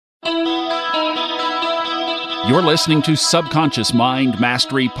You're listening to Subconscious Mind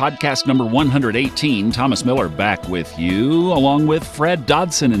Mastery Podcast number 118. Thomas Miller back with you, along with Fred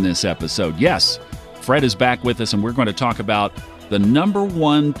Dodson in this episode. Yes, Fred is back with us, and we're going to talk about the number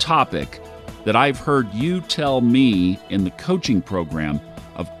one topic that I've heard you tell me in the coaching program.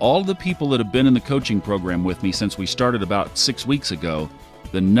 Of all the people that have been in the coaching program with me since we started about 6 weeks ago,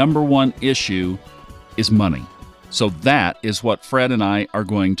 the number one issue is money. So that is what Fred and I are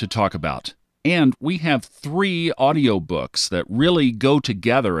going to talk about. And we have 3 audiobooks that really go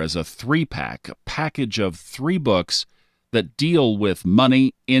together as a 3-pack, a package of 3 books that deal with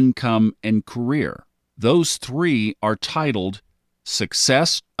money, income, and career. Those 3 are titled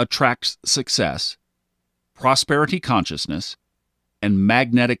Success Attracts Success, Prosperity Consciousness, and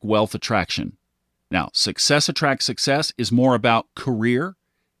Magnetic Wealth Attraction. Now, Success Attracts Success is more about career.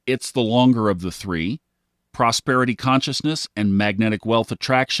 It's the longer of the 3. Prosperity Consciousness and Magnetic Wealth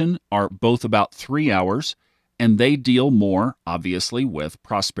Attraction are both about 3 hours, and they deal more, obviously, with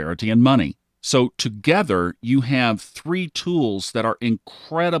prosperity and money. So together, you have 3 tools that are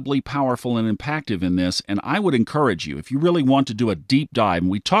incredibly powerful and impactful in this, and I would encourage you, if you really want to do a deep dive,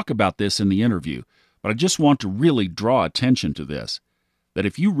 and we talk about this in the interview, but I just want to really draw attention to this, that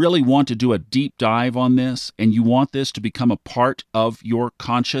if you really want to do a deep dive on this, and you want this to become a part of your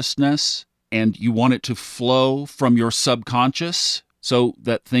consciousness, and you want it to flow from your subconscious so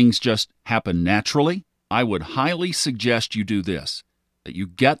that things just happen naturally, I would highly suggest you do this, that you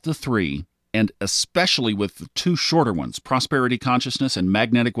get the 3, and especially with the 2 shorter ones, Prosperity Consciousness and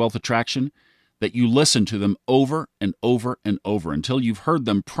Magnetic Wealth Attraction, that you listen to them over and over and over until you've heard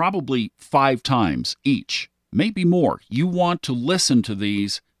them probably 5 times each, maybe more. You want to listen to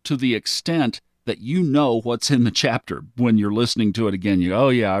these to the extent that you know what's in the chapter. When you're listening to it again, you go, oh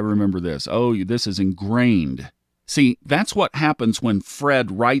yeah, I remember this. Oh, this is ingrained. See, that's what happens when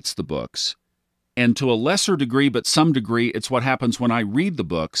Fred writes the books. And to a lesser degree, but some degree, it's what happens when I read the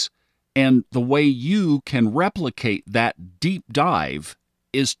books. And the way you can replicate that deep dive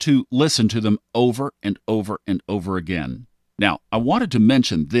is to listen to them over and over and over again. Now, I wanted to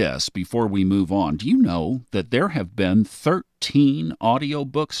mention this before we move on. Do you know that there have been 13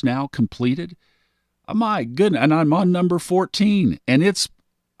 audiobooks now completed? Oh my goodness, and I'm on number 14. And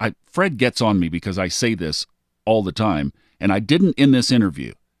Fred gets on me because I say this all the time, and I didn't in this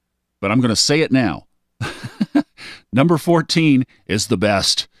interview, but I'm going to say it now. Number 14 is the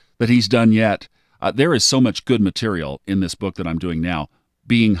best that he's done yet. There is so much good material in this book that I'm doing now,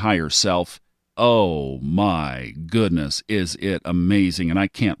 Being Higher Self. Oh my goodness, is it amazing, and I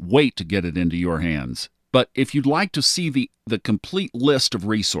can't wait to get it into your hands. But if you'd like to see the complete list of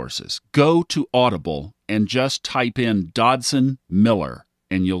resources, go to Audible and just type in Dodson Miller,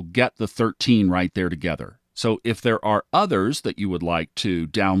 and you'll get the 13 right there together. So if there are others that you would like to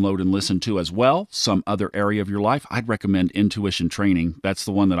download and listen to as well, some other area of your life, I'd recommend Intuition Training. That's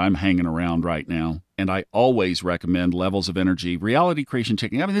the one that I'm hanging around right now. And I always recommend Levels of Energy, Reality Creation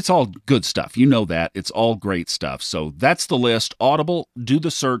Technique. I mean, it's all good stuff. You know that. It's all great stuff. So that's the list. Audible, do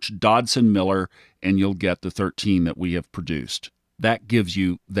the search Dodson Miller, and you'll get the 13 that we have produced. That gives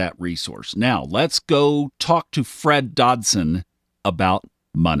you that resource. Now, let's go talk to Fred Dodson about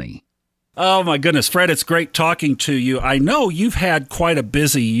money. Oh my goodness, Fred, it's great talking to you. I know you've had quite a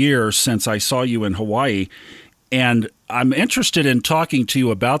busy year since I saw you in Hawaii, and I'm interested in talking to you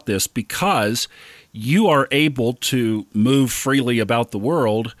about this because you are able to move freely about the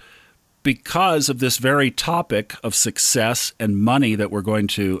world because of this very topic of success and money that we're going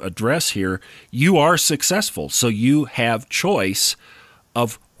to address here. You are successful, so you have choice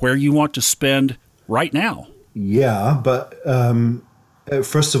of where you want to spend right now. Yeah, but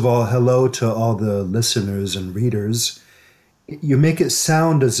first of all, hello to all the listeners and readers. You make it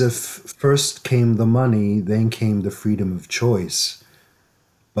sound as if first came the money, then came the freedom of choice.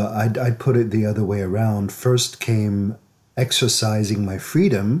 But I'd put it the other way around. First came exercising my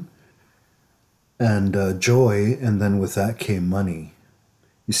freedom and joy, and then with that came money.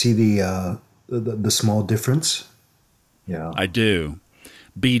 You see the small difference? Yeah, I do.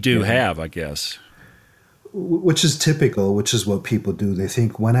 Have, I guess. Which is typical, which is what people do. They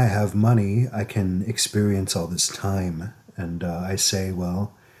think, when I have money, I can experience all this time. And I say,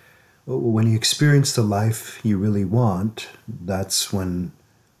 well, when you experience the life you really want, that's when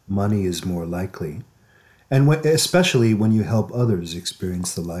money is more likely. And especially when you help others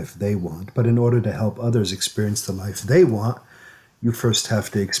experience the life they want. But in order to help others experience the life they want, you first have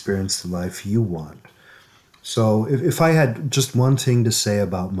to experience the life you want. So if I had just one thing to say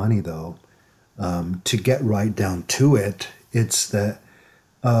about money, though, to get right down to it, it's that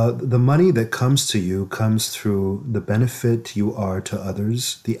the money that comes to you comes through the benefit you are to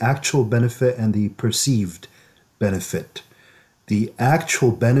others, the actual benefit and the perceived benefit. The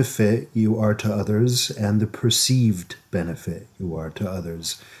actual benefit you are to others and the perceived benefit you are to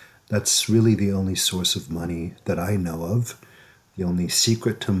others. That's really the only source of money that I know of, the only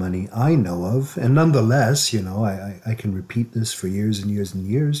secret to money I know of. And nonetheless, I can repeat this for years and years and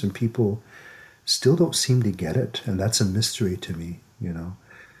years, and people still don't seem to get it. And that's a mystery to me.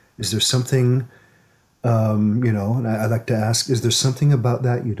 Is there something, and I like to ask, is there something about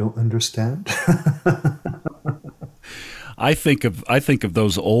that you don't understand? I think of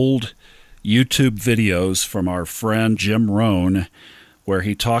those old YouTube videos from our friend Jim Rohn, where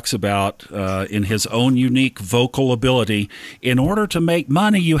he talks about, in his own unique vocal ability, in order to make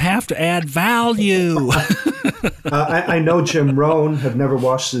money, you have to add value. I know Jim Rohn. Have never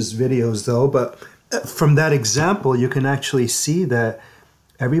watched his videos, though. But from that example, you can actually see that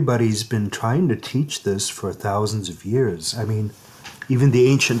everybody's been trying to teach this for thousands of years. I mean, even the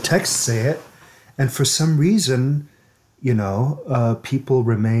ancient texts say it. And for some reason, people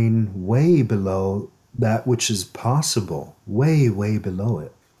remain way below that which is possible, way, way below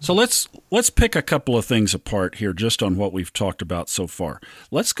it. So let's pick a couple of things apart here just on what we've talked about so far.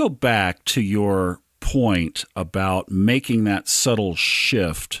 Let's go back to your point about making that subtle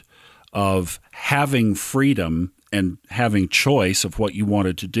shift of having freedom and having choice of what you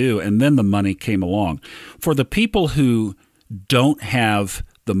wanted to do, and then the money came along. For the people who don't have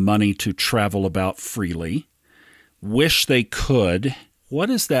the money to travel about freely, wish they could, what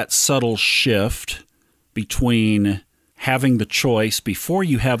is that subtle shift between having the choice before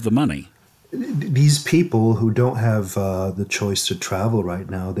you have the money? These people who don't have the choice to travel right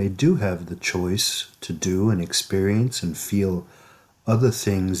now, they do have the choice to do and experience and feel other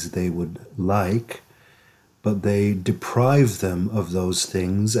things they would like, but they deprive them of those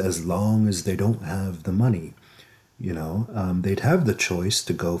things as long as they don't have the money. They'd have the choice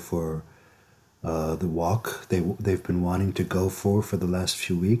to go for the walk they've been wanting to go for the last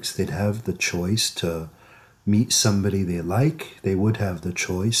few weeks. They'd have the choice to meet somebody they like. They would have the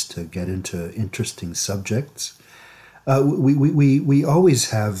choice to get into interesting subjects. We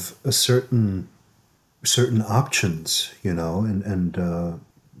always have a certain options, and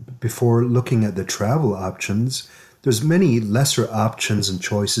before looking at the travel options, there's many lesser options and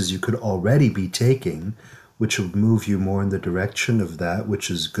choices you could already be taking, which would move you more in the direction of that which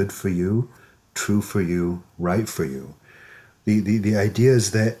is good for you, true for you, right for you. The idea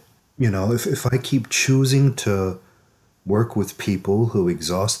is that, if I keep choosing to work with people who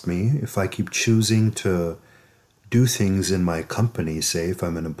exhaust me, if I keep choosing to do things in my company, say if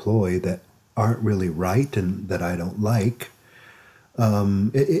I'm an employee, that aren't really right and that I don't like,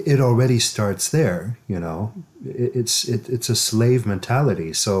 it already starts there. It's a slave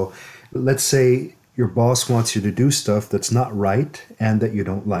mentality. So let's say your boss wants you to do stuff that's not right and that you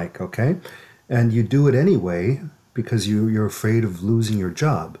don't like, okay? And you do it anyway because you're afraid of losing your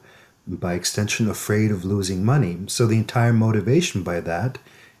job. By extension, afraid of losing money. So the entire motivation by that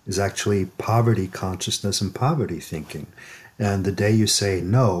is actually poverty consciousness and poverty thinking. And the day you say,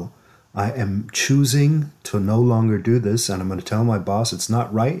 no, I am choosing to no longer do this, and I'm going to tell my boss it's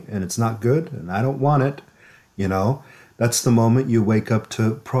not right and it's not good and I don't want it, that's the moment you wake up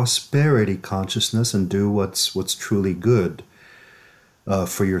to prosperity consciousness and do what's truly good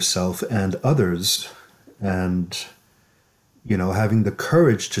for yourself and others. And having the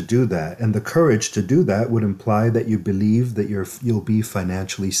courage to do that. And the courage to do that would imply that you believe that you'll be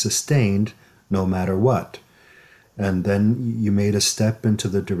financially sustained no matter what. And then you made a step into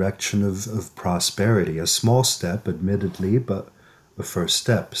the direction of prosperity, a small step, admittedly, but a first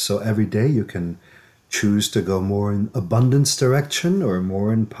step. So every day you can choose to go more in abundance direction or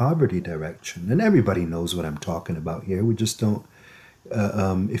more in poverty direction. And everybody knows what I'm talking about here. We just don't,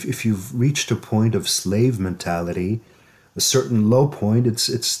 if you've reached a point of slave mentality, a certain low point,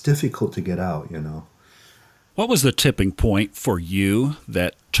 it's difficult to get out, What was the tipping point for you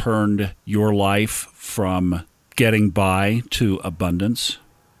that turned your life from getting by to abundance?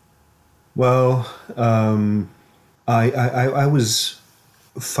 Well, I was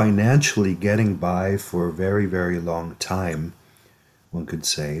financially getting by for a very, very long time, one could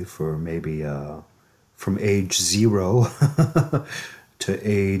say, for maybe from age 0 to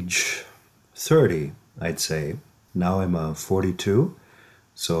age 30, I'd say. Now I'm 42,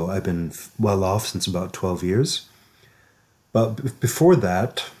 so I've been well off since about 12 years. But before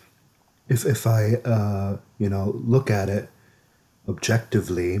that, if I look at it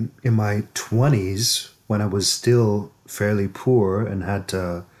objectively, in my 20s, when I was still fairly poor and had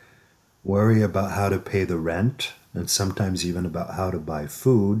to worry about how to pay the rent and sometimes even about how to buy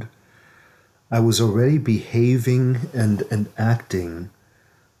food, I was already behaving and acting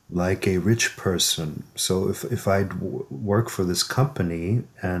like a rich person. So if I'd work for this company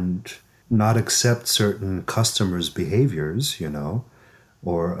and not accept certain customers' behaviors,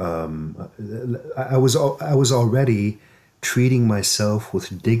 or I was already treating myself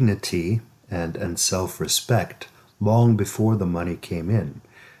with dignity and self-respect long before the money came in.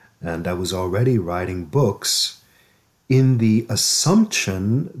 And I was already writing books in the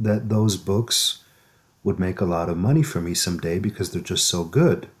assumption that those books would make a lot of money for me someday because they're just so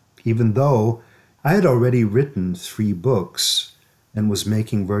good. Even though I had already written 3 books and was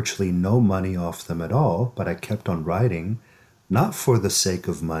making virtually no money off them at all, but I kept on writing, not for the sake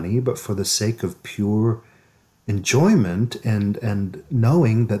of money, but for the sake of pure enjoyment and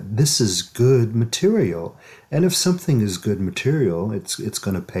knowing that this is good material. And if something is good material, it's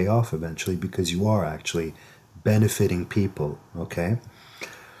going to pay off eventually because you are actually benefiting people, okay?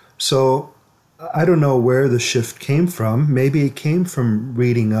 So I don't know where the shift came from. Maybe it came from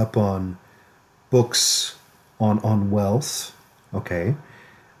reading up on books on wealth, okay?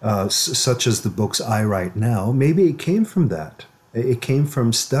 Such as the books I write now. Maybe it came from that. It came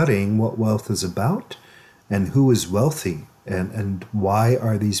from studying what wealth is about and who is wealthy and why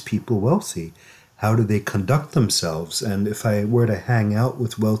are these people wealthy? How do they conduct themselves? And if I were to hang out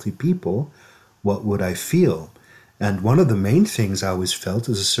with wealthy people, what would I feel? And one of the main things I always felt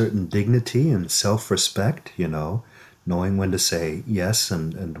is a certain dignity and self-respect, knowing when to say yes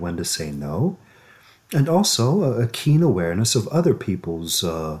and when to say no. And also a keen awareness of other people's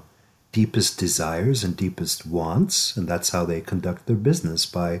deepest desires and deepest wants. And that's how they conduct their business,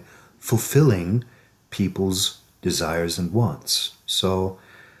 by fulfilling people's desires and wants. So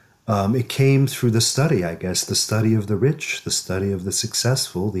it came through the study, I guess, the study of the rich, the study of the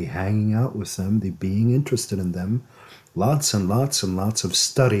successful, the hanging out with them, the being interested in them. Lots and lots and lots of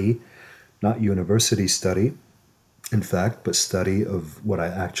study, not university study, in fact, but study of what I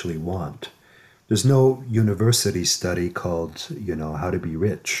actually want. There's no university study called, how to be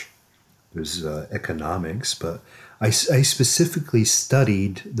rich. There's economics, but I specifically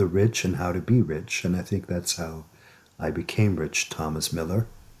studied the rich and how to be rich, and I think that's how I became rich, Thomas Miller.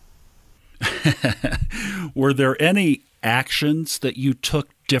 Were there any actions that you took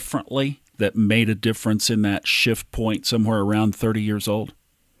differently that made a difference in that shift point somewhere around 30 years old?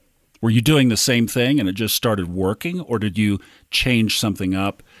 Were you doing the same thing and it just started working, or did you change something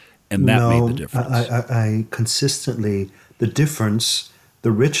up and that made the difference? I consistently,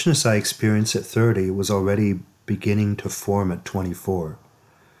 the richness I experienced at 30 was already beginning to form at 24.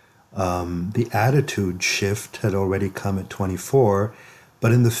 The attitude shift had already come at 24,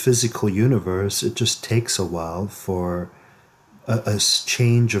 but in the physical universe, it just takes a while for a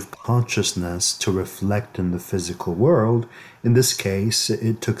change of consciousness to reflect in the physical world. In this case,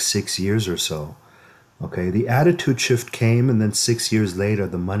 it took 6 years or so. Okay, the attitude shift came, and then 6 years later,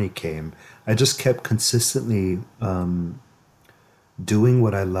 the money came. I just kept consistently doing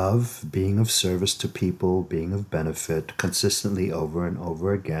what I love, being of service to people, being of benefit, consistently over and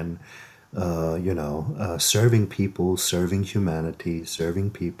over again, serving people, serving humanity,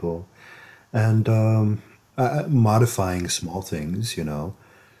 serving people, and modifying small things,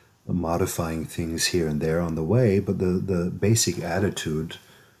 modifying things here and there on the way, but the basic attitude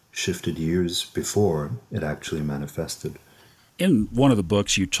shifted years before it actually manifested. In one of the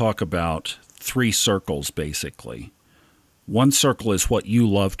books, you talk about 3 circles, basically. One circle is what you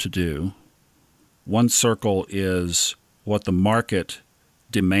love to do. One circle is what the market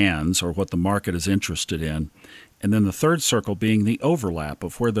demands or what the market is interested in. And then the third circle being the overlap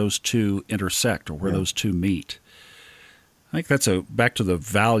of where those two intersect or where those two meet. I think that's back to the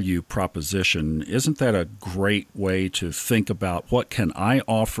value proposition. Isn't that a great way to think about what can I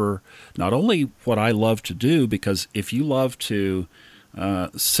offer, not only what I love to do, because if you love to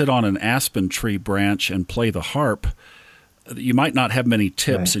sit on an aspen tree branch and play the harp, you might not have many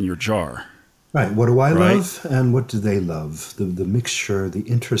tips in your jar. Right. What do I love and what do they love? The mixture, the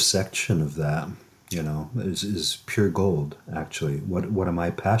intersection of that, is pure gold, actually. What am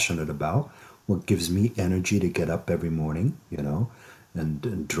I passionate about? What gives me energy to get up every morning,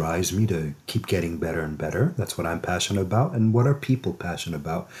 and drives me to keep getting better and better. That's what I'm passionate about. And what are people passionate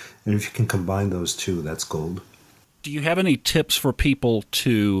about? And if you can combine those two, that's gold. Do you have any tips for people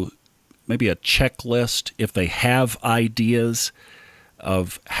to, maybe a checklist, if they have ideas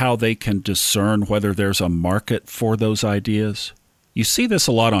of how they can discern whether there's a market for those ideas? You see this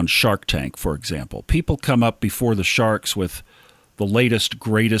a lot on Shark Tank, for example. People come up before the sharks with the latest,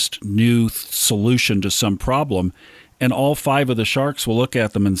 greatest new solution to some problem, and all 5 of the sharks will look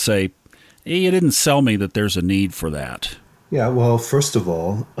at them and say, hey, you didn't sell me that there's a need for that. Yeah, well, first of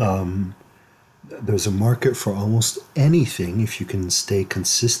all, there's a market for almost anything if you can stay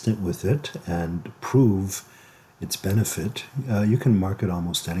consistent with it and prove its benefit. You can market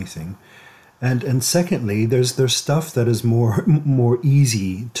almost anything. And secondly, there's stuff that is more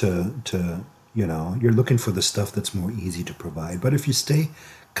easy to you're looking for the stuff that's more easy to provide. But if you stay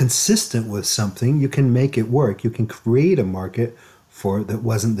consistent with something, you can make it work. You can create a market for it that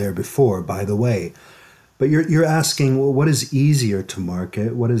wasn't there before, by the way. But you're asking, well, what is easier to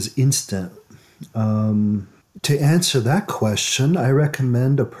market? What is instant? To answer that question, I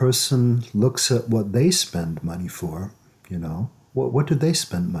recommend a person looks at what they spend money for. What do they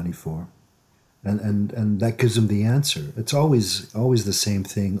spend money for? And that gives them the answer. It's always the same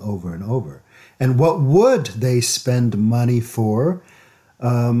thing over and over. And what would they spend money for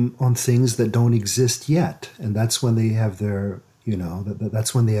on things that don't exist yet? And that's when they have their,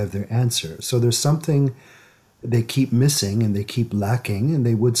 that's when they have their answer. So there's something they keep missing and they keep lacking, and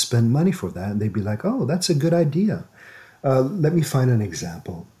they would spend money for that. And they'd be like, oh, that's a good idea. Let me find an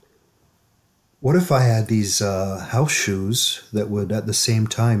example. What if I had these house shoes that would at the same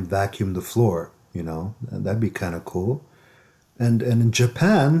time vacuum the floor? And that'd be kind of cool. And in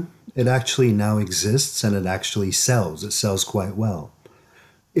Japan, it actually now exists and it actually sells. It sells quite well.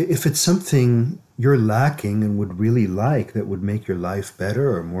 If it's something you're lacking and would really like that would make your life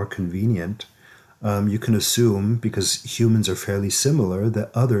better or more convenient, you can assume, because humans are fairly similar,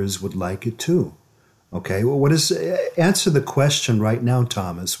 that others would like it too. Okay, well, answer the question right now,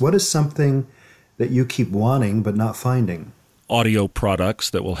 Thomas. What is something that you keep wanting but not finding? Audio products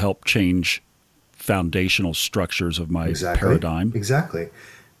that will help change foundational structures of my paradigm. Exactly.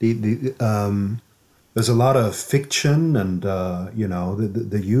 There's a lot of fiction and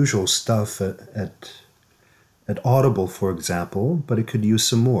the usual stuff at Audible, for example, but it could use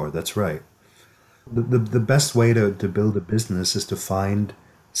some more. That's right. The best way to build a business is to find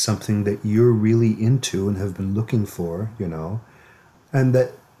something that you're really into and have been looking for, and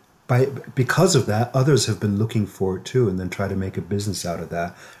that because of that, others have been looking for it too, and then try to make a business out of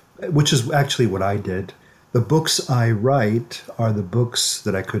that, which is actually what I did. The books I write are the books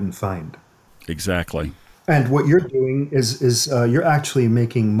that I couldn't find. Exactly. And what you're doing is you're actually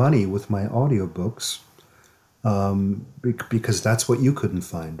making money with my audiobooks because that's what you couldn't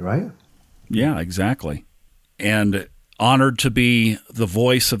find, right? Yeah, exactly. And honored to be the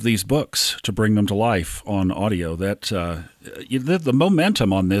voice of these books, to bring them to life on audio. That the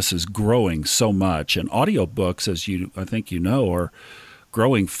momentum on this is growing so much, and audiobooks, as I think are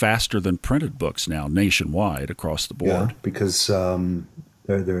growing faster than printed books now nationwide across the board. Yeah, because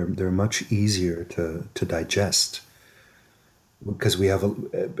they're much easier to digest. Because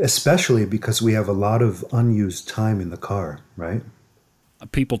especially because we have a lot of unused time in the car, right?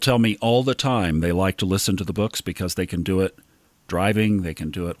 People tell me all the time they like to listen to the books because they can do it driving, they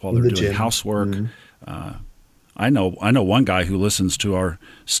can do it while they're doing housework. Mm-hmm. I know one guy who listens to our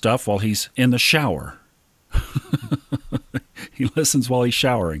stuff while he's in the shower. He listens while he's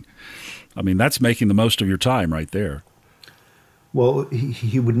showering. I mean, that's making the most of your time right there. Well,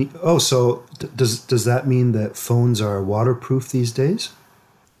 he would need. Oh, so does that mean that phones are waterproof these days?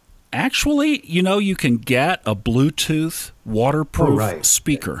 Actually, you can get a Bluetooth waterproof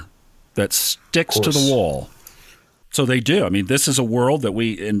speaker that sticks to the wall. So they do. I mean, this is a world that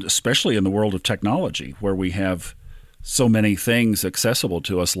and especially in the world of technology, where we have so many things accessible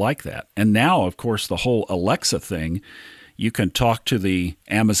to us like that. And now, of course, the whole Alexa thing, you can talk to the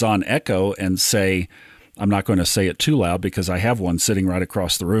Amazon Echo and say, I'm not going to say it too loud because I have one sitting right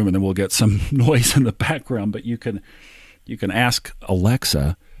across the room and then we'll get some noise in the background, but you can ask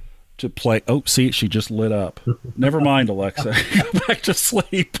Alexa to play. Oh, see, she just lit up. Never mind, Alexa. Go back to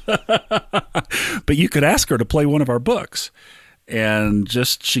sleep. But you could ask her to play one of our books. And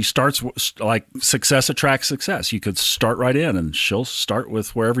she starts like success attracts success. You could start right in and she'll start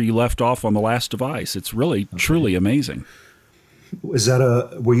with wherever you left off on the last device. It's really, truly amazing.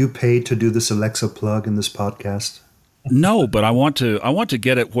 Were you paid to do this Alexa plug in this podcast? No, but I want to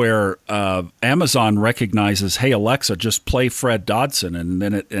get it where Amazon recognizes, hey, Alexa, just play Fred Dodson, and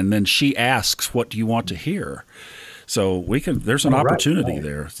then she asks, what do you want to hear? So there's an opportunity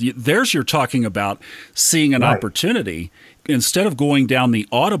there. There's you're talking about seeing an opportunity. Instead of going down the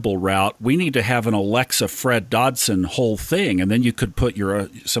Audible route, we need to have an Alexa Fred Dodson whole thing, and then you could put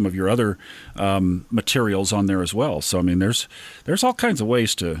some of your other materials on there as well. So I mean, there's all kinds of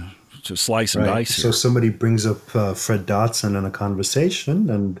ways to slice and dice here. So somebody brings up Fred Dodson in a conversation,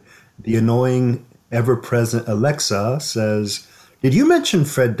 and the annoying, ever-present Alexa says, "Did you mention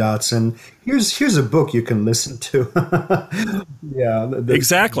Fred Dodson? Here's a book you can listen to." Yeah,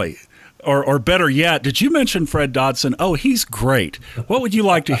 exactly. Or better yet, did you mention Fred Dodson? Oh, he's great. What would you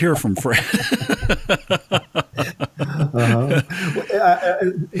like to hear from Fred? Uh-huh.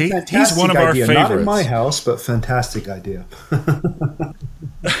 He's one of our idea. favorites. Not in my house, but fantastic idea.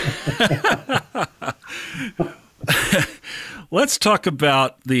 Let's talk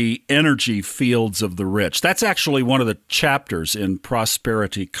about the energy fields of the rich. That's actually one of the chapters in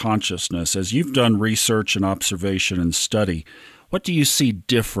Prosperity Consciousness. As you've done research and observation and study, what do you see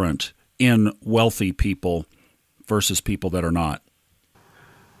different in wealthy people versus people that are not?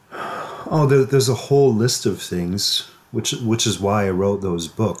 Oh, there's a whole list of things, which is why I wrote those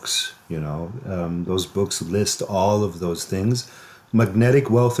books. Those books list all of those things. Magnetic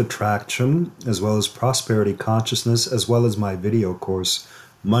Wealth Attraction, as well as Prosperity Consciousness, as well as my video course,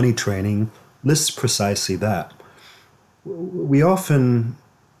 Money Training, lists precisely that. We often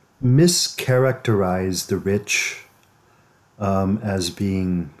mischaracterize the rich as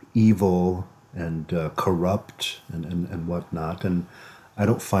being evil and corrupt and whatnot, and I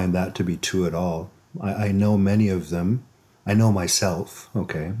don't find that to be true at all. I know many of them. I know myself,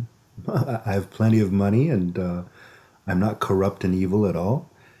 okay? I have plenty of money, and I'm not corrupt and evil at all,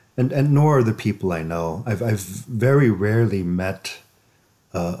 and nor are the people I know. I've very rarely met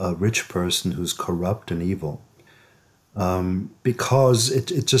a rich person who's corrupt and evil, because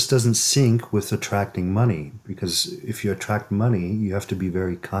it just doesn't sync with attracting money. Because if you attract money, you have to be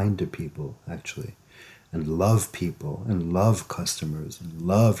very kind to people, actually, and love people and love customers and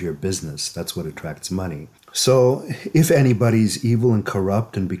love your business. That's what attracts money. So if anybody's evil and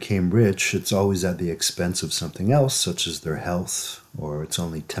corrupt and became rich, it's always at the expense of something else, such as their health, or it's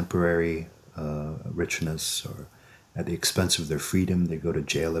only temporary richness, or at the expense of their freedom. They go to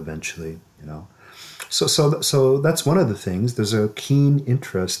jail eventually, So that's one of the things. There's a keen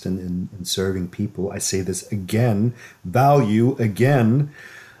interest in serving people. I say this again, value again.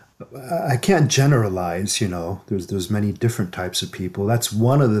 I can't generalize, there's many different types of people. That's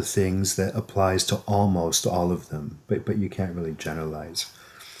one of the things that applies to almost all of them, but you can't really generalize.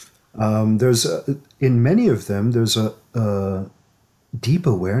 In many of them, there's a deep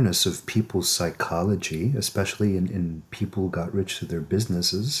awareness of people's psychology, especially in people who got rich through their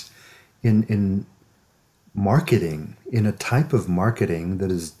businesses, in marketing, in a type of marketing that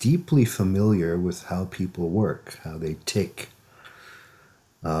is deeply familiar with how people work, how they tick.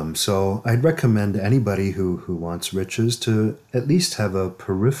 So I'd recommend anybody who wants riches to at least have a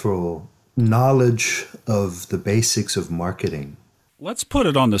peripheral knowledge of the basics of marketing. Let's put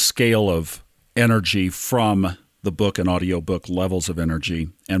it on the scale of energy from the book and audiobook, Levels of Energy.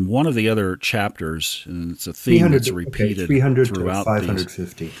 And one of the other chapters, and it's a theme that's repeated 300 throughout to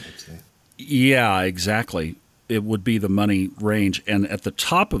 550, I'd say. Yeah, exactly. It would be the money range. And at the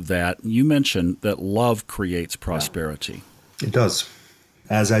top of that, you mentioned that love creates prosperity. Yeah, it does.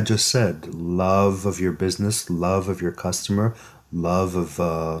 As I just said, love of your business, love of your customer, love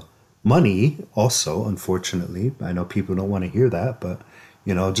of money also, unfortunately. I know people don't want to hear that, but,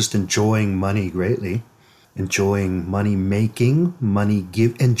 just enjoying money greatly, enjoying money making,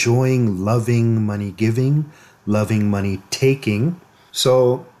 enjoying loving money giving, loving money taking.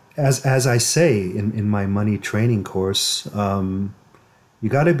 So as I say in my money training course, you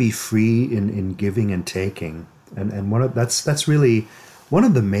got to be free in giving and taking. And that's really one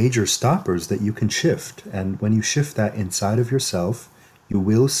of the major stoppers that you can shift. And when you shift that inside of yourself, you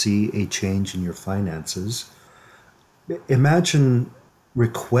will see a change in your finances. Imagine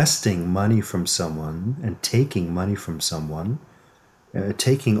requesting money from someone and taking money from someone,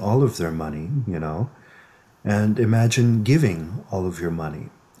 taking all of their money, and imagine giving all of your money.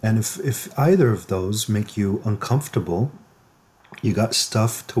 And if either of those make you uncomfortable, you got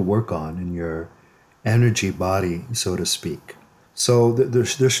stuff to work on in your energy body, so to speak. So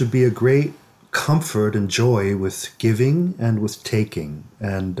there should be a great comfort and joy with giving and with taking.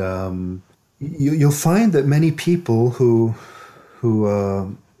 And you'll find that many people who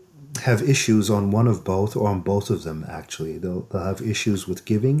have issues on one of both, or on both of them, actually, they'll have issues with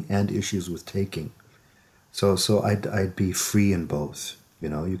giving and issues with taking. So I'd be free in both.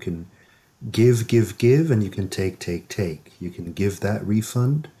 You can give, and you can take. You can give that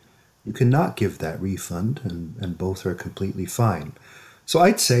refund. You cannot give that refund, and both are completely fine. So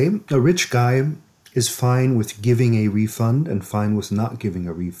I'd say a rich guy is fine with giving a refund and fine with not giving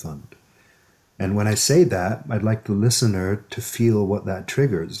a refund. And when I say that, I'd like the listener to feel what that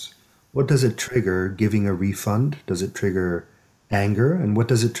triggers. What does it trigger giving a refund? Does it trigger anger? And what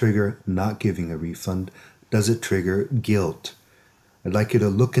does it trigger not giving a refund? Does it trigger guilt? I'd like you to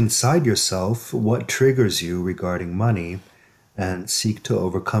look inside yourself, what triggers you regarding money, and seek to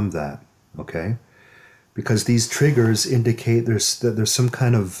overcome that, okay? because these triggers indicate there's some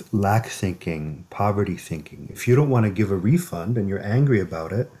kind of lack thinking, poverty thinking. If you don't want to give a refund and you're angry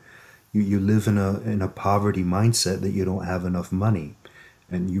about it, you live in a poverty mindset that you don't have enough money.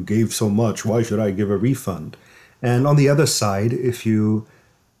 And you gave so much, why should I give a refund? And on the other side, if you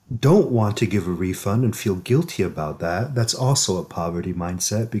don't want to give a refund and feel guilty about that, that's also a poverty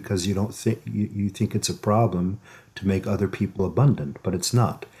mindset, because you don't think you think it's a problem to make other people abundant, but it's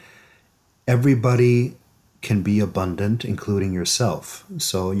not. Everybody can be abundant, including yourself.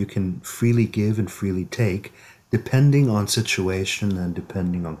 So you can freely give and freely take, depending on situation and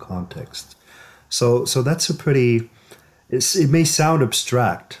depending on context. So that's a pretty, it may sound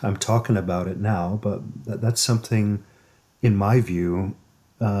abstract, I'm talking about it now, but that's something, in my view,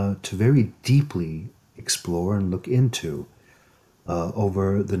 to very deeply explore and look into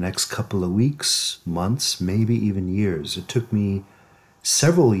over the next couple of weeks, months, maybe even years. It took me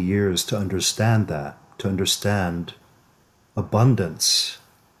several years to understand that, to understand abundance,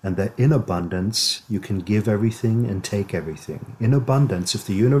 and that in abundance you can give everything and take everything. In abundance, if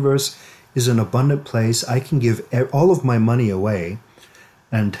the universe is an abundant place, I can give all of my money away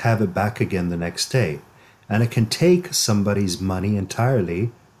and have it back again the next day. And I can take somebody's money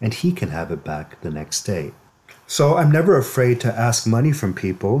entirely and he can have it back the next day. So I'm never afraid to ask money from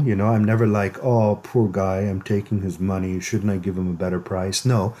people. I'm never like, oh, poor guy, I'm taking his money, shouldn't I give him a better price?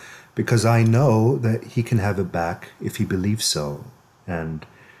 No, because I know that he can have it back if he believes so, and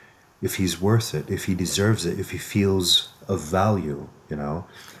if he's worth it, if he deserves it, if he feels of value.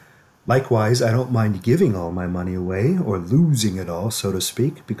 Likewise, I don't mind giving all my money away or losing it all, so to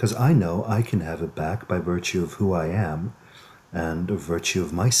speak, because I know I can have it back by virtue of who I am and of virtue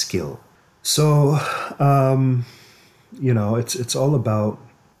of my skill. So, it's all about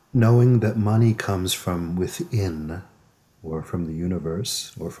knowing that money comes from within, or from the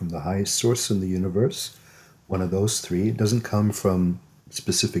universe, or from the highest source in the universe. One of those three. It doesn't come from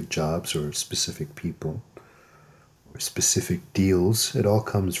specific jobs or specific people or specific deals. It all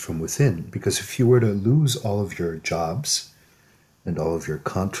comes from within. Because if you were to lose all of your jobs and all of your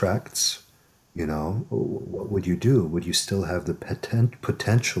contracts, what would you do? Would you still have the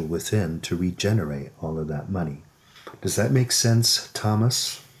potential within to regenerate all of that money? Does that make sense,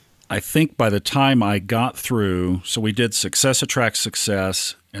 Thomas? I think by the time I got through, so we did Success Attracts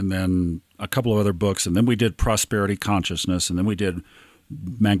Success, and then a couple of other books, and then we did Prosperity Consciousness, and then we did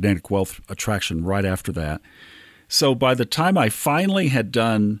Magnetic Wealth Attraction right after that. So by the time I finally had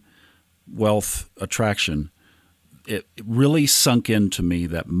done Wealth Attraction, it really sunk into me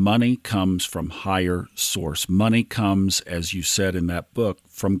that money comes from higher source. Money comes, as you said in that book,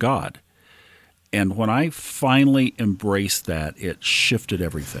 from God. And when I finally embraced that, it shifted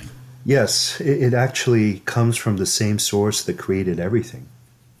everything. Yes, it actually comes from the same source that created everything,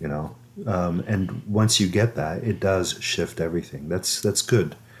 and once you get that, it does shift everything. That's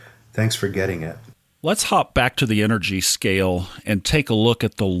good. Thanks for getting it. Let's hop back to the energy scale and take a look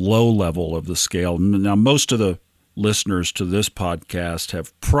at the low level of the scale. Now, most of the listeners to this podcast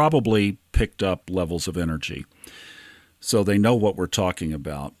have probably picked up levels of energy, so they know what we're talking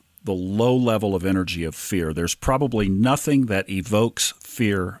about. The low level of energy of fear. There's probably nothing that evokes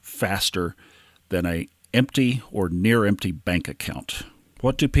fear faster than an empty or near empty bank account.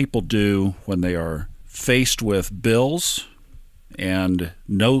 What do people do when they are faced with bills and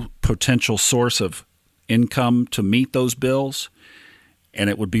no potential source of income to meet those bills?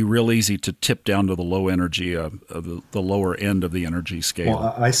 And it would be real easy to tip down to the low energy of the lower end of the energy scale.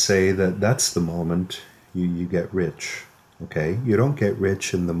 Well, I say that's the moment you get rich. Okay, you don't get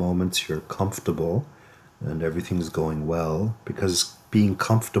rich in the moments you're comfortable and everything's going well, because being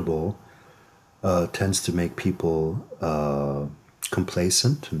comfortable tends to make people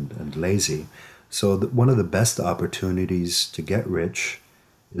complacent and lazy. So one of the best opportunities to get rich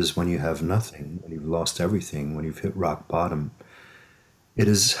is when you have nothing, when you've lost everything, when you've hit rock bottom. It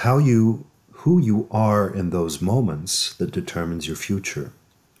is who you are in those moments that determines your future.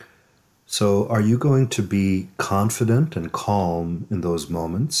 So are you going to be confident and calm in those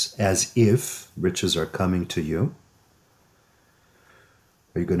moments as if riches are coming to you?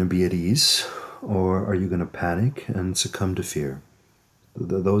 Are you going to be at ease, or are you going to panic and succumb to fear?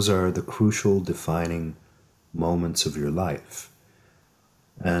 Those are the crucial defining moments of your life.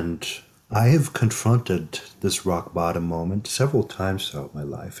 And I have confronted this rock bottom moment several times throughout my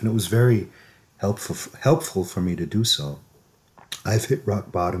life, and it was very helpful for me to do so. I've hit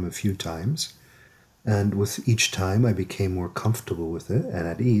rock bottom a few times, and with each time I became more comfortable with it and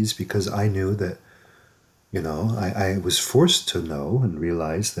at ease, because I knew that, I was forced to know and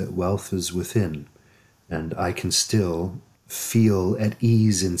realize that wealth is within, and I can still feel at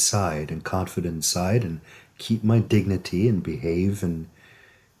ease inside and confident inside and keep my dignity and behave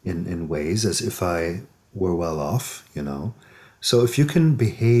in ways as if I were well off, you know. So if you can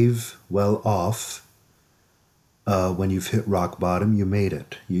behave well off when you've hit rock bottom, you made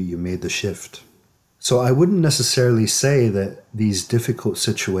it. You made the shift. So I wouldn't necessarily say that these difficult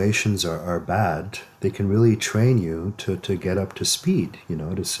situations are bad. They can really train you to get up to speed, you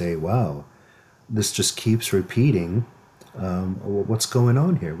know, to say, wow, this just keeps repeating. What's going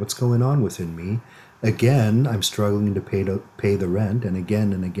on here? What's going on within me? Again, I'm struggling to pay the rent, and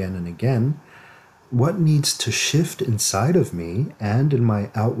again and again and again. What needs to shift inside of me and in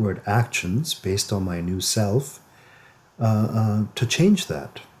my outward actions based on my new self to change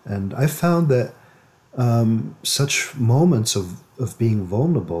that? And I found that such moments of being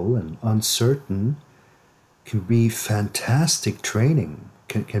vulnerable and uncertain can be fantastic training,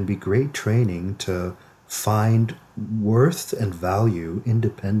 can be great training to find worth and value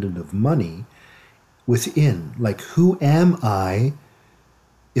independent of money within. Like, who am I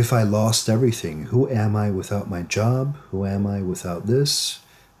if I lost everything? Who am I without my job? Who am I without this?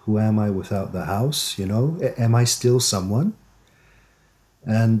 Who am I without the house? You know, am I still someone?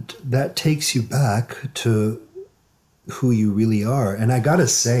 And that takes you back to who you really are. And I gotta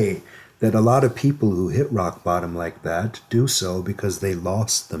say that a lot of people who hit rock bottom like that do so because they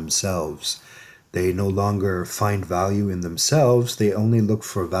lost themselves. They no longer find value in themselves. They only look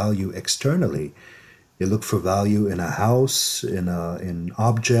for value externally. They look for value in a house, in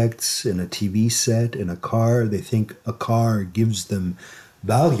objects, in a TV set, in a car. They think a car gives them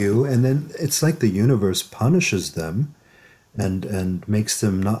value, and then it's like the universe punishes them and makes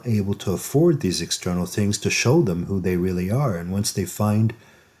them not able to afford these external things to show them who they really are. And once they find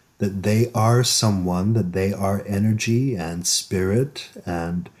that they are someone, that they are energy and spirit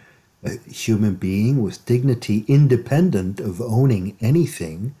and a human being with dignity, independent of owning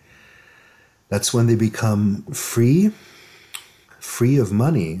anything, that's when they become free of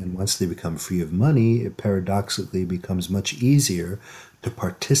money. And once they become free of money, it paradoxically becomes much easier to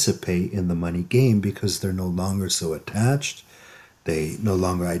participate in the money game because they're no longer so attached. They no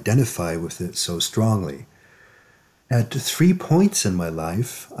longer identify with it so strongly. At 3 points in my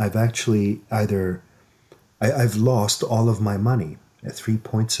life, I've actually I've lost all of my money at 3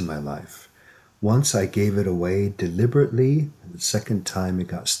 points in my life. Once I gave it away deliberately, the second time it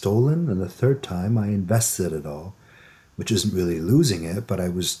got stolen, and the third time I invested it all, which isn't really losing it, but I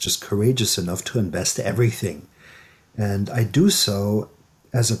was just courageous enough to invest everything. And I do so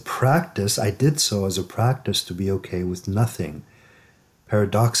as a practice. I did so as a practice to be okay with nothing.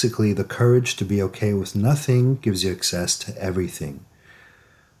 Paradoxically, the courage to be okay with nothing gives you access to everything.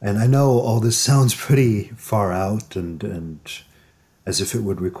 And I know all this sounds pretty far out and as if it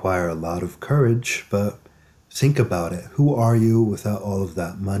would require a lot of courage, but think about it. Who are you without all of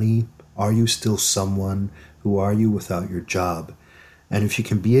that money? Are you still someone? Who are you without your job? And if you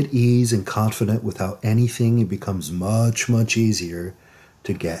can be at ease and confident without anything, it becomes much, much easier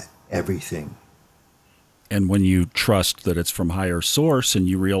to get everything. And when you trust that it's from higher source and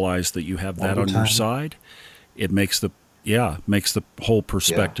you realize that you have that on your side, it makes the whole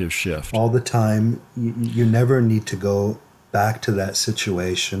perspective shift. All the time. You never need to go back to that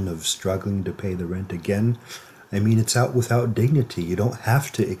situation of struggling to pay the rent again. I mean, it's out without dignity. You don't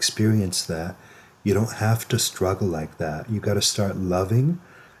have to experience that. You don't have to struggle like that. You got to start loving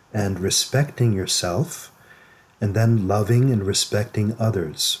and respecting yourself, and then loving and respecting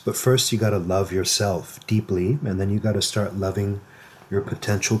others. But first you got to love yourself deeply, and then you got to start loving your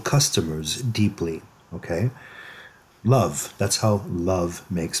potential customers deeply, okay? Love, that's how love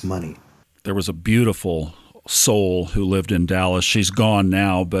makes money. There was a beautiful soul who lived in Dallas. She's gone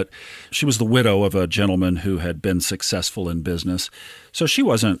now, but she was the widow of a gentleman who had been successful in business. So she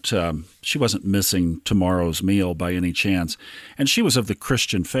wasn't missing tomorrow's meal by any chance. And she was of the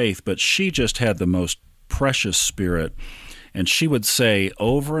Christian faith, but she just had the most precious spirit. And she would say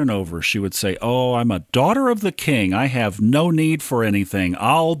over and over, she would say, "Oh, I'm a daughter of the King. I have no need for anything.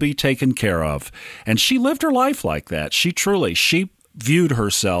 I'll be taken care of." And she lived her life like that. She viewed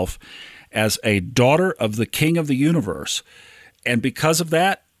herself as a daughter of the King of the universe. And because of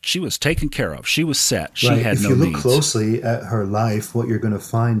that, she was taken care of. She was set. She had no needs. If you look closely at her life, what you're going to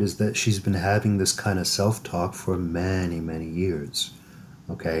find is that she's been having this kind of self-talk for many, many years.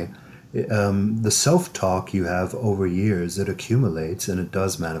 Okay? The self-talk you have over years, it accumulates and it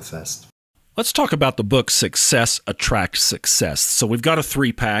does manifest. Let's talk about the book Success Attracts Success. So we've got a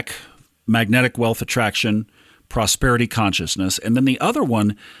 3-pack, Magnetic Wealth Attraction, Prosperity Consciousness, and then the other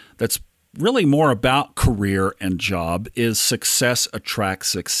one that's really more about career and job is success attracts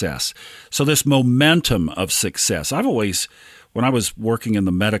success. So this momentum of success, when I was working in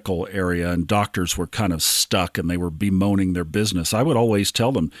the medical area and doctors were kind of stuck and they were bemoaning their business, I would always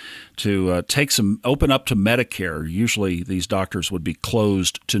tell them to open up to Medicare. Usually these doctors would be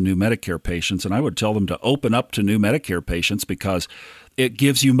closed to new Medicare patients, and I would tell them to open up to new Medicare patients because it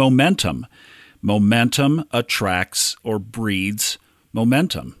gives you momentum. Momentum attracts or breeds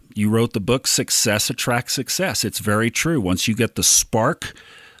momentum. You wrote the book, Success Attracts Success. It's very true. Once you get the spark,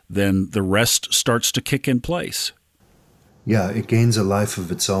 then the rest starts to kick in place. Yeah, it gains a life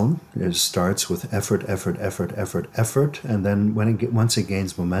of its own. It starts with effort, and then once it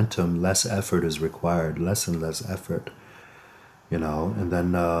gains momentum, less effort is required, less and less effort, and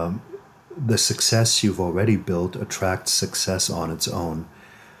then the success you've already built attracts success on its own.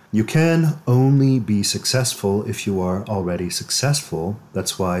 You can only be successful if you are already successful.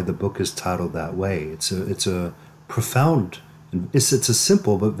 That's why the book is titled that way. It's a profound, it's a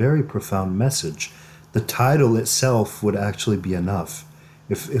simple but very profound message. The title itself would actually be enough.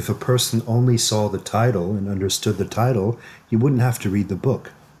 If a person only saw the title and understood the title, he wouldn't have to read the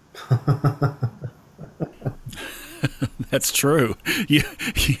book. That's true. You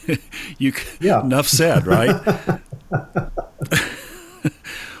Yeah. Enough said, right?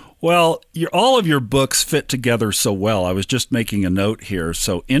 Well, all of your books fit together so well. I was just making a note here.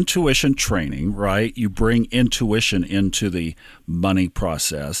 So intuition training, right? You bring intuition into the money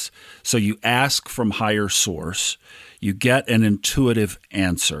process. So you ask from higher source. You get an intuitive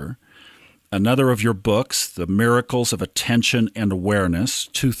answer. Another of your books, The Miracles of Attention and Awareness,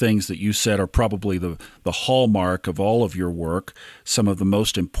 two things that you said are probably the hallmark of all of your work, some of the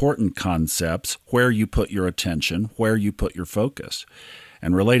most important concepts, where you put your attention, where you put your focus.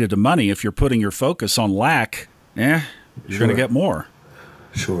 And related to money, if you're putting your focus on lack, you're going to get more.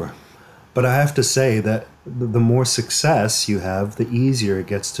 Sure. But I have to say that the more success you have, the easier it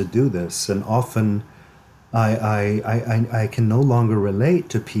gets to do this. And often I can no longer relate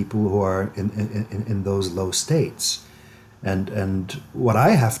to people who are in those low states. And what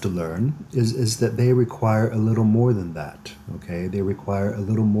I have to learn is that they require a little more than that. Okay? They require a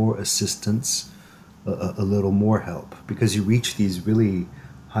little more assistance, a little more help, because you reach these really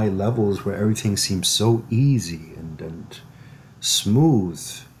high levels where everything seems so easy and smooth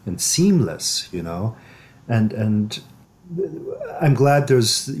and seamless, and I'm glad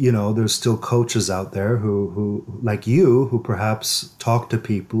there's still coaches out there who like you, who perhaps talk to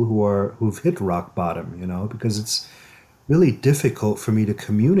people who've hit rock bottom, because it's really difficult for me to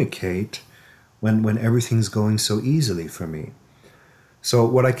communicate when everything's going so easily for me. So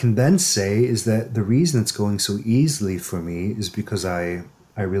what I can then say is that the reason it's going so easily for me is because I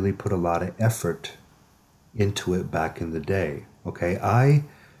really put a lot of effort into it back in the day. Okay, I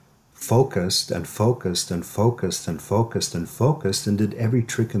focused and did every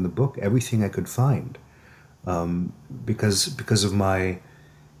trick in the book, everything I could find, because of my.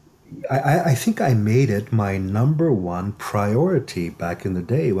 I think I made it my number one priority back in the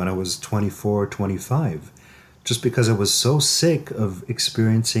day when I was 24, 25. Just because I was so sick of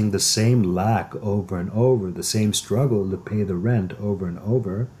experiencing the same lack over and over, the same struggle to pay the rent over and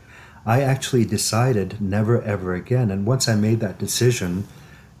over, I actually decided never ever again. And once I made that decision,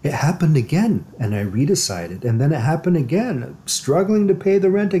 it happened again, and I redecided, and then it happened again, struggling to pay the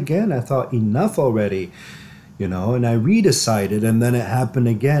rent again. I thought, enough already, and I redecided, and then it happened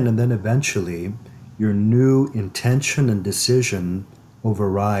again, and then eventually your new intention and decision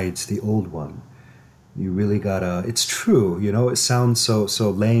overrides the old one. You really gotta, it's true, it sounds so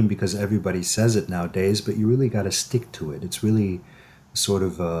lame because everybody says it nowadays, but you really gotta stick to it. It's really sort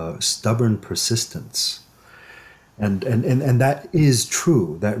of a stubborn persistence. And that is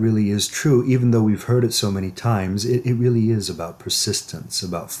true. That really is true. Even though we've heard it so many times, it really is about persistence,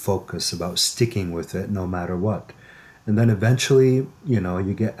 about focus, about sticking with it no matter what. And then eventually,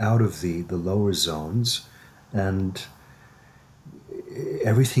 you get out of the lower zones and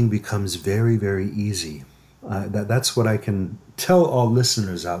everything becomes very, very easy. That's what I can tell all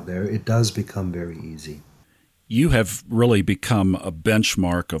listeners out there. It does become very easy. You have really become a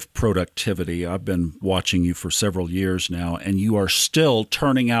benchmark of productivity. I've been watching you for several years now, and you are still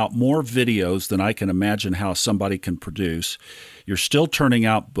turning out more videos than I can imagine how somebody can produce. You're still turning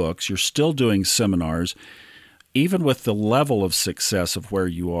out books. You're still doing seminars. Even with the level of success of where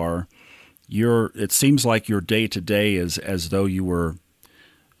you are, it seems like your day-to-day is as though you were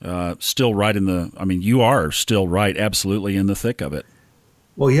still right you are still right absolutely in the thick of it.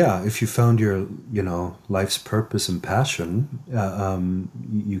 Well, yeah, if you found your, life's purpose and passion,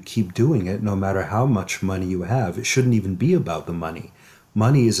 you keep doing it no matter how much money you have. It shouldn't even be about the money.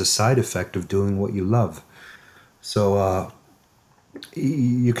 Money is a side effect of doing what you love. So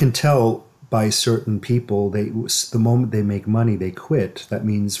you can tell by certain people, the moment they make money, they quit. That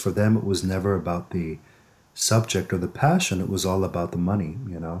means for them, it was never about the subject or the passion. It was all about the money,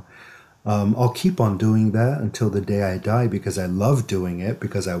 you know. I'll keep on doing that until the day I die because I love doing it,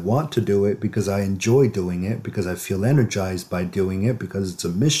 because I want to do it, because I enjoy doing it, because I feel energized by doing it, because it's a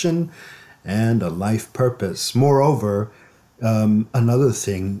mission and a life purpose. Moreover, another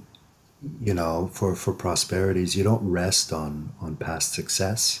thing, you know, for prosperity is you don't rest on past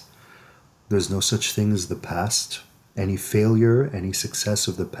success. There's no such thing as the past. Any failure, any success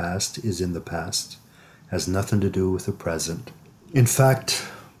of the past is in the past. Has nothing to do with the present. In fact,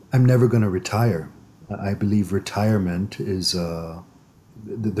 I'm never going to retire. I believe retirement is,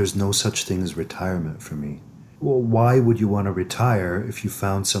 there's no such thing as retirement for me. Well, why would you want to retire if you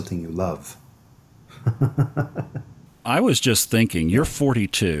found something you love? I was just thinking, you're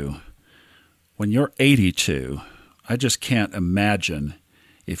 42. When you're 82, I just can't imagine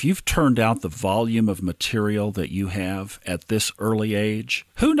if you've turned out the volume of material that you have at this early age.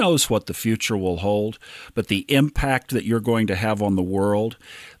 Who knows what the future will hold, but the impact that you're going to have on the world,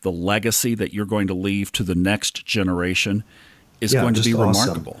 the legacy that you're going to leave to the next generation is going to be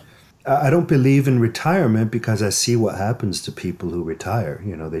remarkable. Awesome. I don't believe in retirement because I see what happens to people who retire.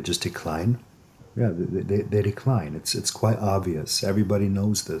 You know, they just decline. Yeah, they decline. It's quite obvious. Everybody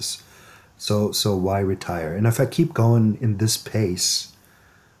knows this. So why retire? And if I keep going in this pace,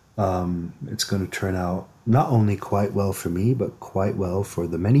 it's going to turn out not only quite well for me, but quite well for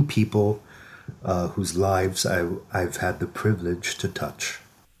the many people whose lives I've had the privilege to touch.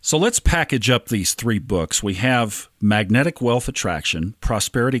 So let's package up these 3 books. We have Magnetic Wealth Attraction,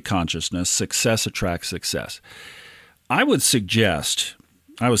 Prosperity Consciousness, Success Attracts Success. I would suggest,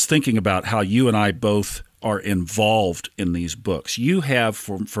 I was thinking about how you and I both are involved in these books. You have,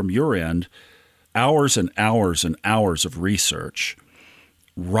 from your end, hours and hours and hours of research,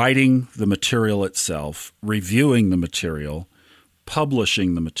 writing the material itself, reviewing the material,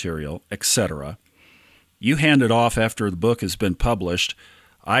 publishing the material, etc. You hand it off after the book has been published.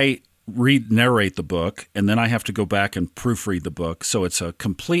 I narrate the book, and then I have to go back and proofread the book. So it's a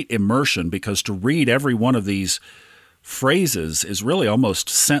complete immersion, because to read every one of these phrases is really almost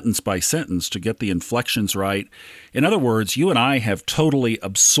sentence by sentence to get the inflections right. In other words, you and I have totally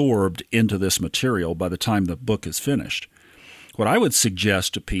absorbed into this material by the time the book is finished. What I would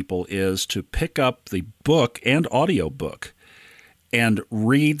suggest to people is to pick up the book and audiobook and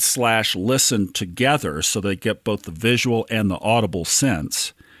read/listen together so they get both the visual and the audible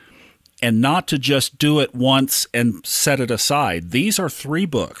sense, and not to just do it once and set it aside. These are 3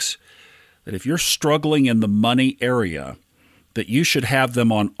 books that if you're struggling in the money area, that you should have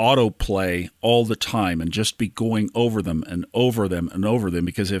them on autoplay all the time and just be going over them and over them and over them.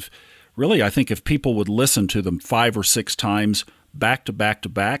 Because I think if people would listen to them 5 or 6 times back to back to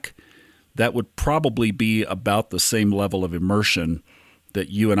back, that would probably be about the same level of immersion that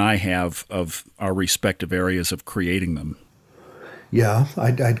you and I have of our respective areas of creating them. Yeah,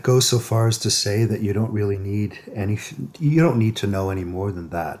 I'd go so far as to say that you don't really need you don't need to know any more than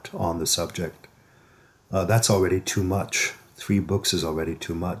that on the subject. That's already too much. 3 books is already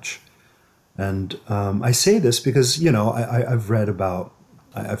too much. And I say this because, you know,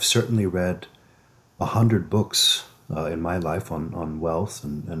 I've certainly read 100 books in my life on wealth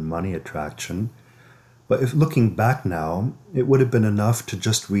and money attraction. But if looking back now, it would have been enough to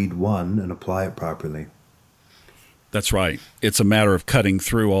just read one and apply it properly. That's right. It's a matter of cutting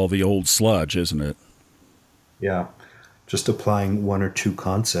through all the old sludge, isn't it? Yeah, just applying 1 or 2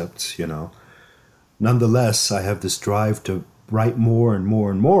 concepts, you know. Nonetheless, I have this drive to write more and more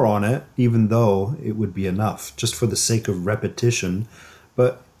and more on it, even though it would be enough, just for the sake of repetition.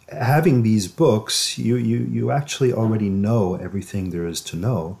 But having these books, you actually already know everything there is to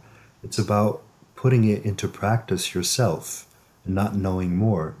know. It's about putting it into practice yourself and not knowing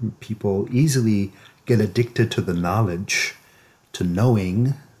more. People easily get addicted to the knowledge, to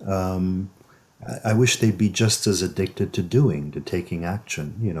knowing. I wish they'd be just as addicted to doing, to taking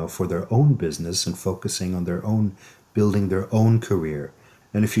action, you know, for their own business and focusing on their own, building their own career.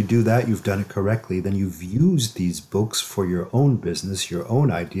 And if you do that, you've done it correctly. Then you've used these books for your own business, your own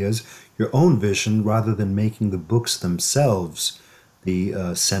ideas, your own vision, rather than making the books themselves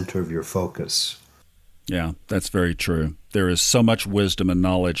the center of your focus. Yeah, that's very true. There is so much wisdom and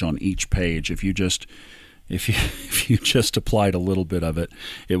knowledge on each page. If you just applied a little bit of it,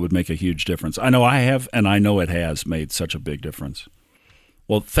 it would make a huge difference. I know I have, and I know it has made such a big difference.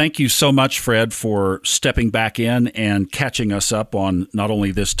 Well, thank you so much, Fred, for stepping back in and catching us up on not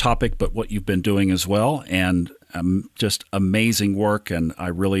only this topic, but what you've been doing as well. And Just amazing work, and I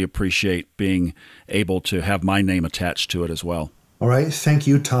really appreciate being able to have my name attached to it as well. All right. Thank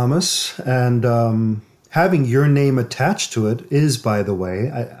you, Thomas. And having your name attached to it is, by the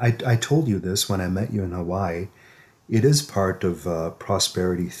way, I told you this when I met you in Hawaii, it is part of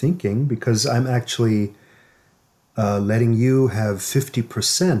prosperity thinking, because I'm actually letting you have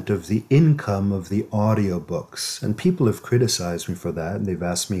 50% of the income of the audiobooks. And people have criticized me for that, and they've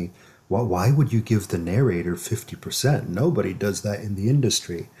asked me, well, why would you give the narrator 50%? Nobody does that in the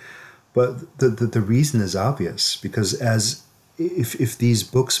industry. But the reason is obvious, because if these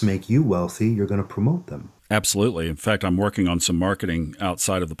books make you wealthy, you're going to promote them. Absolutely. In fact, I'm working on some marketing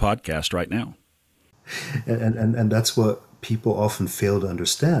outside of the podcast right now. And that's what people often fail to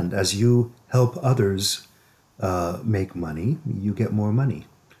understand. As you help others make money, you get more money.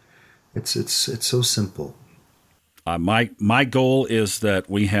 It's so simple. My goal is that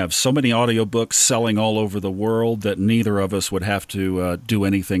we have so many audiobooks selling all over the world that neither of us would have to do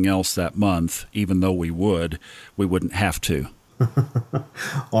anything else that month, even though we wouldn't have to.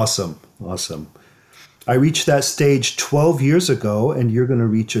 Awesome. I reached that stage 12 years ago, and you're going to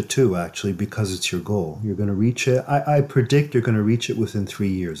reach it too, actually, because it's your goal. You're going to reach it. I predict you're going to reach it within 3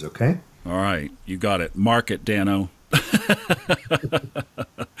 years, okay? All right. You got it. Mark it, Dano.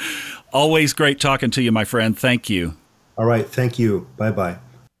 Always great talking to you, my friend. Thank you. All right. Thank you. Bye-bye.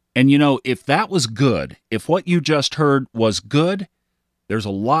 And if that was good, if what you just heard was good, there's a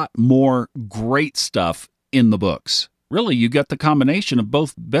lot more great stuff in the books. Really, you get the combination of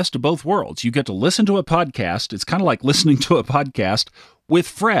best of both worlds. You get to listen to a podcast. It's kind of like listening to a podcast with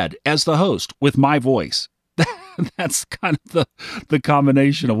Fred as the host, with my voice. That's kind of the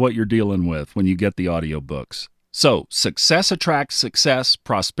combination of what you're dealing with when you get the audiobooks. So, success attracts success,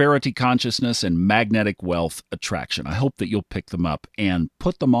 prosperity consciousness, and magnetic wealth attraction. I hope that you'll pick them up and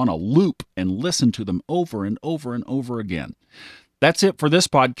put them on a loop and listen to them over and over and over again. That's it for this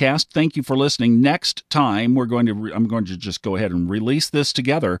podcast. Thank you for listening. Next time, I'm going to just go ahead and release this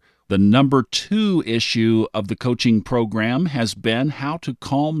together. The number 2 issue of the coaching program has been how to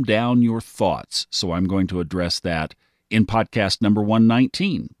calm down your thoughts. So I'm going to address that in podcast number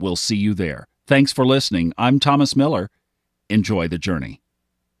 119. We'll see you there. Thanks for listening. I'm Thomas Miller. Enjoy the journey.